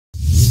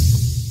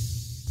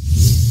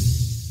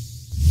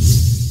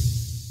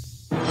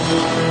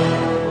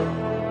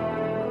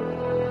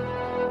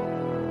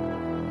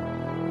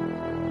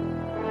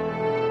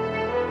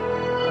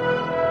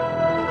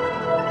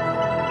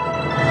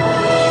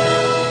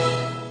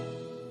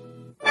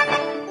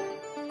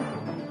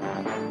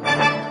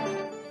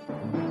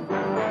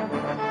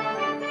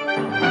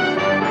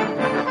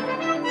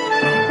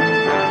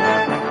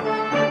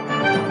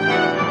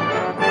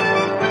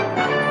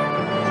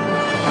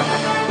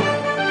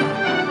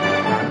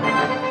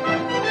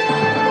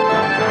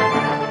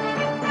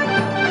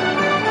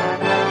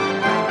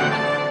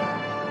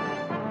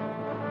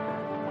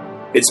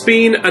It's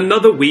been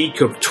another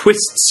week of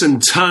twists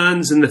and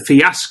turns in the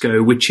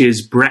fiasco which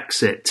is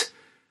Brexit.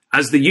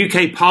 As the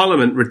UK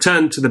Parliament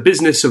returned to the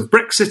business of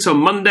Brexit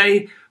on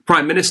Monday,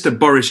 Prime Minister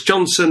Boris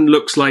Johnson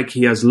looks like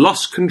he has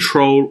lost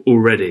control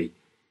already.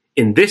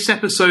 In this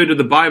episode of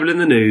the Bible in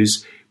the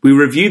News, we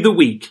review the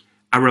week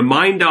and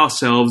remind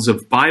ourselves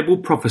of Bible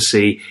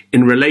prophecy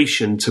in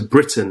relation to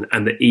Britain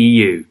and the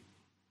EU.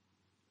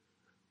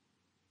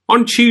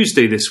 On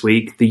Tuesday this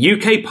week, the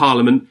UK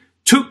Parliament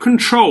took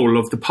control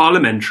of the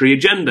parliamentary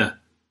agenda.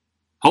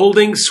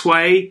 Holding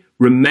sway,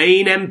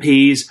 Remain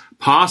MPs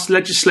passed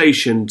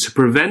legislation to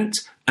prevent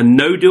a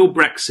no-deal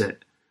Brexit,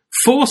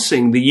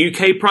 forcing the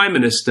UK Prime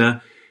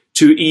Minister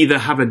to either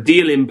have a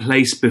deal in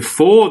place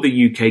before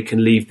the UK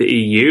can leave the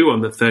EU on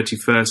the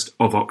 31st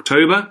of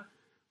October,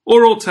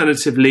 or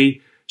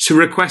alternatively, to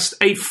request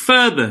a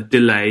further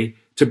delay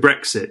to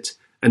Brexit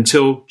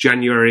until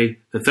January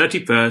the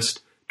 31st,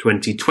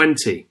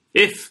 2020,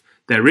 if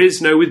there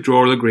is no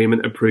withdrawal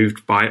agreement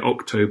approved by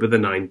October the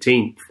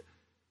 19th.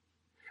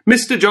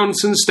 Mr.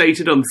 Johnson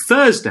stated on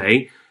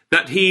Thursday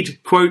that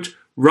he'd, quote,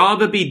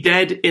 rather be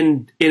dead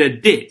in a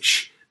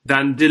ditch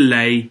than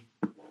delay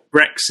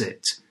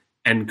Brexit,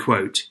 end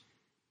quote.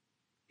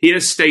 He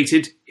has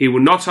stated he will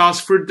not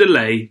ask for a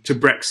delay to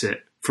Brexit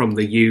from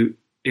the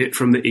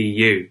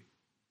EU.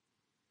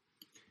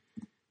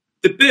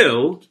 The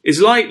bill is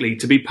likely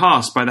to be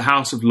passed by the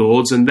House of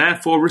Lords and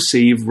therefore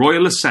receive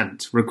royal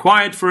assent,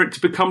 required for it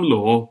to become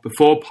law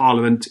before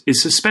Parliament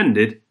is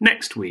suspended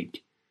next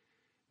week.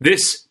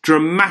 This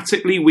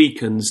dramatically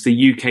weakens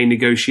the UK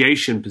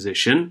negotiation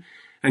position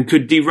and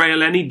could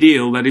derail any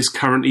deal that is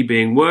currently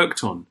being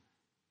worked on.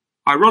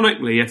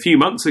 Ironically, a few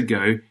months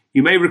ago,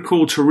 you may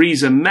recall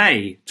Theresa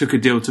May took a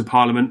deal to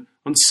Parliament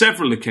on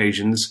several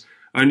occasions,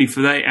 only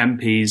for their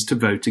MPs to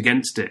vote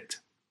against it.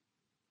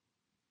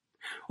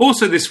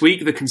 Also this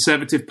week, the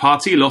Conservative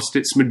Party lost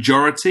its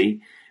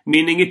majority,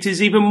 meaning it is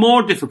even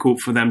more difficult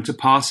for them to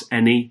pass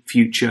any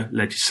future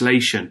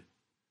legislation.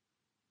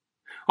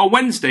 On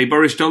Wednesday,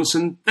 Boris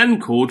Johnson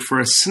then called for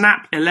a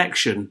snap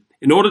election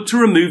in order to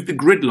remove the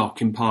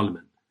gridlock in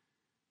Parliament.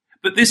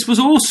 But this was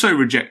also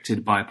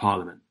rejected by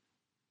Parliament.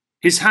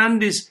 His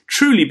hand is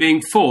truly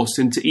being forced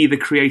into either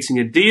creating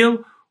a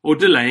deal or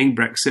delaying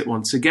Brexit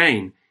once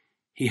again.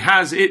 He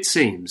has, it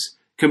seems,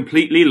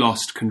 completely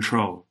lost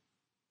control.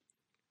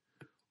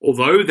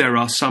 Although there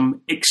are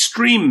some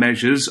extreme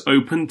measures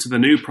open to the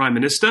new Prime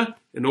Minister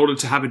in order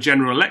to have a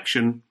general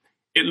election,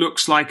 it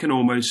looks like an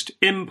almost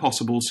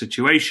impossible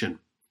situation.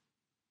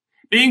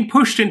 Being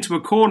pushed into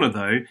a corner,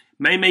 though,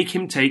 may make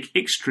him take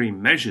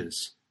extreme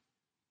measures.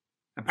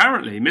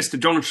 Apparently, Mr.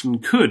 Johnson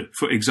could,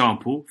 for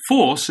example,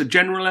 force a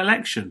general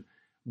election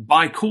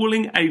by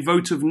calling a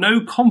vote of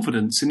no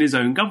confidence in his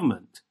own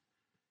government.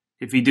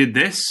 If he did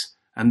this,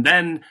 and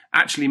then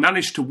actually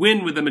managed to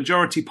win with a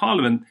majority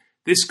parliament,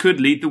 this could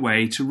lead the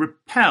way to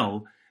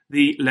repeal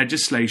the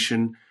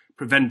legislation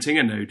preventing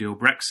a no-deal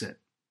Brexit.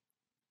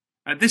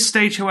 At this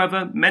stage,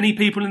 however, many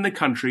people in the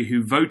country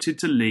who voted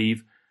to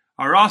leave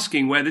are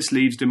asking where this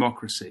leaves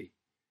democracy.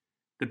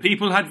 The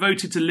people had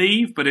voted to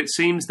leave, but it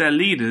seems their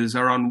leaders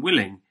are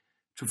unwilling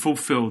to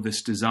fulfil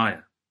this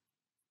desire.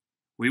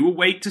 We will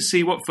wait to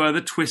see what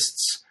further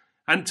twists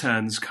and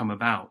turns come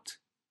about.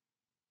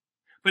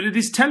 But it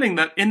is telling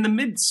that in the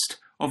midst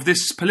of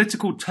this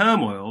political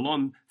turmoil,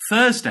 on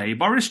Thursday,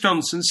 Boris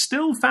Johnson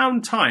still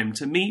found time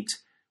to meet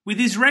with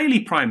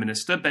Israeli Prime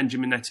Minister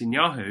Benjamin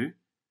Netanyahu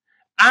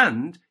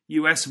and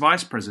US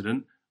Vice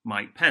President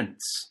Mike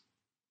Pence.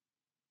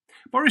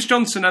 Boris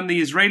Johnson and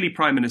the Israeli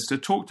Prime Minister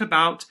talked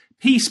about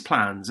peace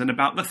plans and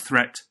about the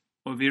threat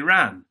of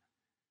Iran.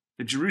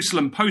 The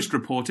Jerusalem Post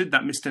reported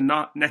that Mr.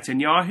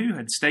 Netanyahu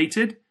had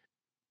stated,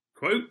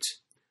 quote,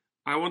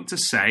 I want to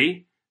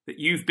say that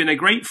you've been a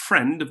great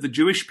friend of the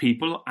Jewish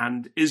people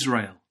and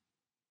Israel.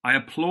 I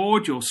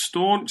applaud your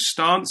staunch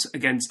stance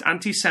against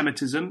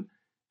anti-Semitism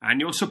and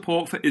your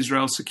support for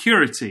Israel's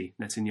security,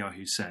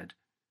 Netanyahu said.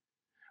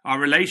 Our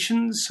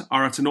relations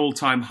are at an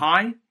all-time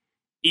high,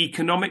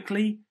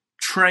 economically,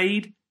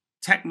 trade,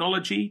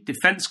 technology,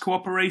 defense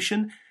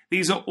cooperation.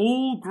 These are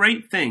all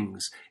great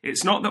things.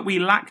 It's not that we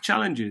lack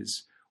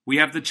challenges. We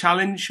have the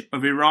challenge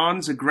of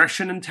Iran's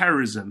aggression and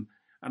terrorism,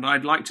 and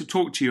I'd like to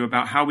talk to you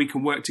about how we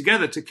can work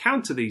together to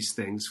counter these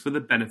things for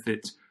the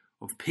benefit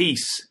of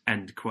peace,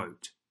 end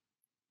quote.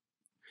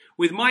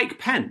 With Mike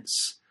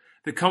Pence,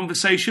 the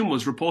conversation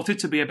was reported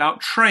to be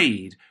about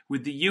trade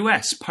with the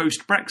US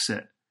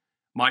post-Brexit.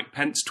 Mike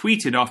Pence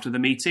tweeted after the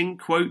meeting,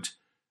 quote,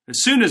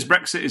 as soon as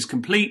Brexit is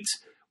complete,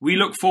 we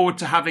look forward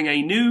to having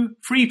a new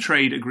free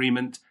trade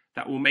agreement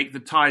that will make the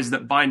ties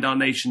that bind our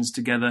nations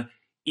together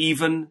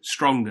even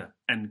stronger,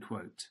 end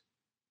quote.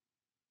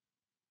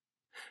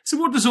 So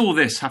what does all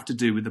this have to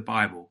do with the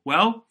Bible?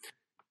 Well,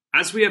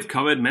 as we have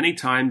covered many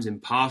times in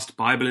past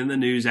Bible in the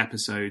News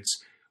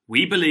episodes,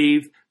 we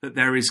believe that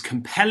there is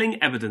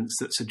compelling evidence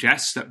that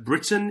suggests that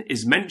Britain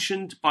is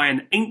mentioned by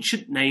an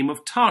ancient name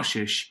of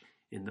Tarshish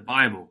in the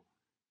Bible.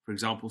 For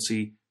example,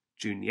 see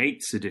June the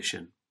 8th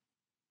edition.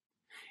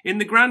 In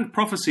the grand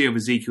prophecy of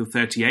Ezekiel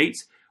 38,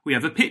 we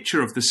have a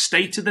picture of the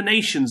state of the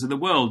nations of the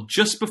world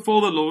just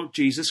before the Lord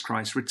Jesus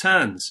Christ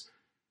returns.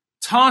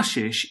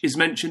 Tarshish is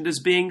mentioned as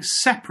being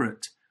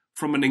separate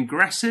from an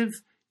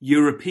aggressive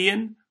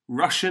European,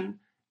 Russian,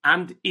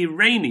 and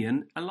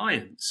Iranian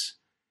alliance.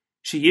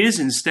 She is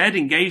instead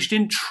engaged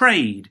in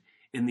trade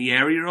in the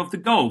area of the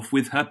Gulf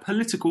with her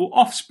political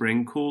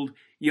offspring called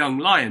young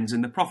lions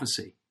in the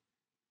prophecy.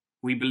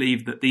 We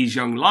believe that these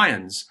young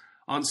lions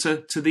answer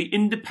to the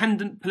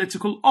independent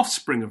political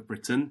offspring of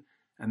Britain,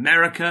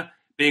 America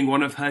being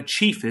one of her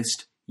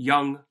chiefest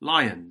young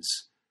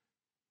lions.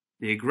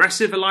 The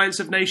aggressive alliance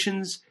of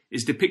nations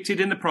is depicted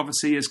in the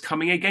prophecy as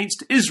coming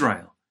against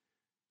Israel.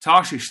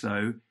 Tarshish,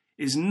 though,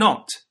 is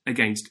not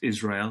against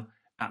Israel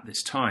at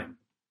this time.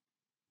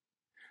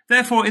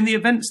 Therefore, in the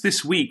events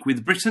this week,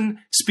 with Britain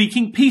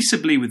speaking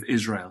peaceably with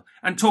Israel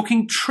and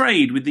talking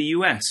trade with the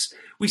US,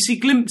 we see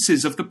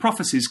glimpses of the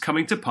prophecies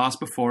coming to pass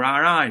before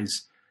our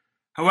eyes.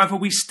 However,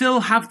 we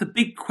still have the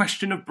big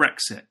question of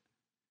Brexit.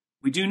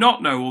 We do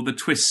not know all the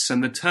twists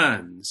and the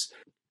turns,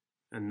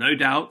 and no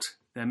doubt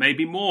there may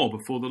be more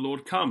before the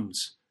Lord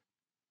comes.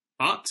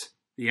 But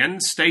the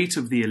end state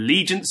of the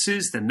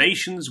allegiances the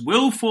nations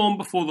will form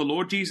before the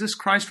Lord Jesus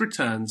Christ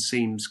returns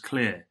seems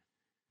clear.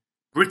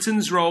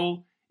 Britain's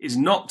role is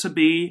not to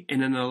be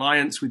in an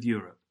alliance with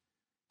Europe.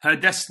 Her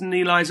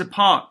destiny lies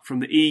apart from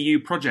the EU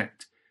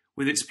project,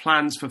 with its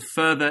plans for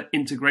further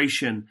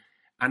integration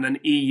and an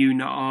EU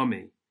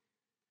army.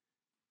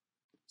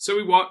 So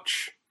we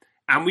watch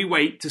and we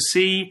wait to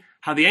see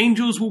how the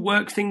angels will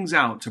work things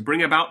out to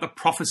bring about the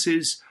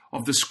prophecies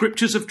of the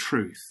scriptures of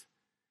truth.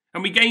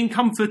 And we gain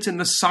comfort in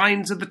the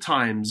signs of the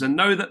times and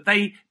know that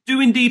they do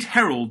indeed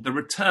herald the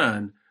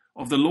return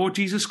of the Lord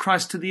Jesus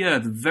Christ to the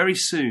earth very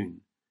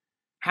soon.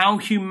 How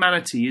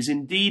humanity is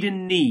indeed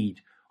in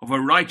need of a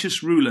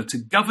righteous ruler to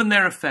govern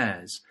their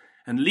affairs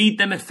and lead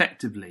them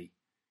effectively.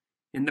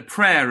 In the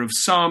prayer of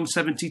Psalm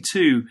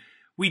 72,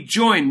 we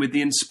join with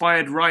the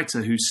inspired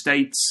writer who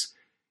states,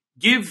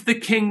 "Give the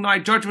king thy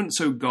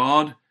judgments, O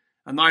God,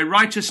 and thy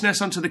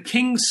righteousness unto the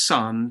king's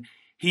son.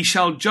 He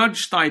shall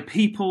judge thy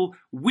people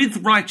with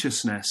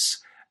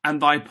righteousness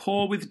and thy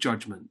poor with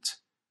judgment."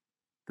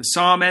 The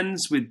psalm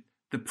ends with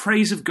the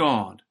praise of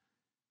God.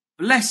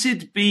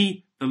 "Blessed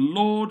be the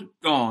Lord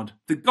God,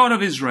 the God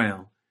of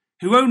Israel,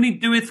 who only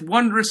doeth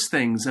wondrous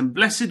things, and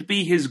blessed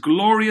be his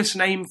glorious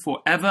name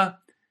for ever.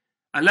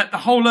 And let the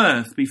whole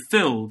earth be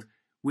filled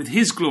with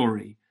his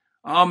glory.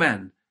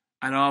 Amen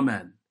and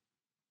amen."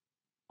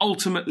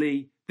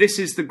 Ultimately, this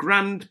is the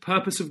grand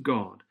purpose of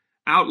God,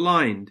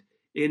 outlined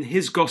in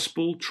his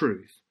gospel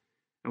truth.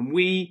 And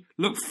we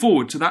look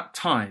forward to that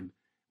time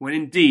when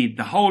indeed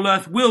the whole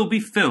earth will be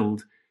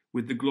filled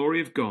with the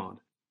glory of God.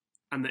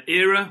 And the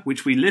era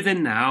which we live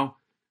in now,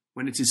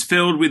 when it is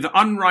filled with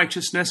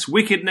unrighteousness,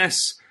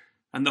 wickedness,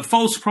 and the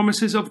false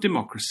promises of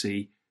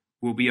democracy,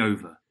 will be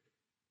over.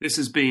 This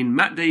has been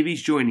Matt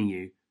Davies joining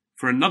you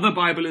for another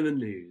Bible in the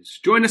News.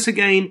 Join us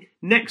again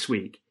next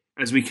week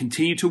as we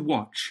continue to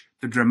watch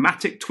the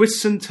dramatic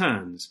twists and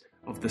turns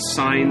of the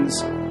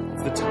signs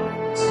of the times.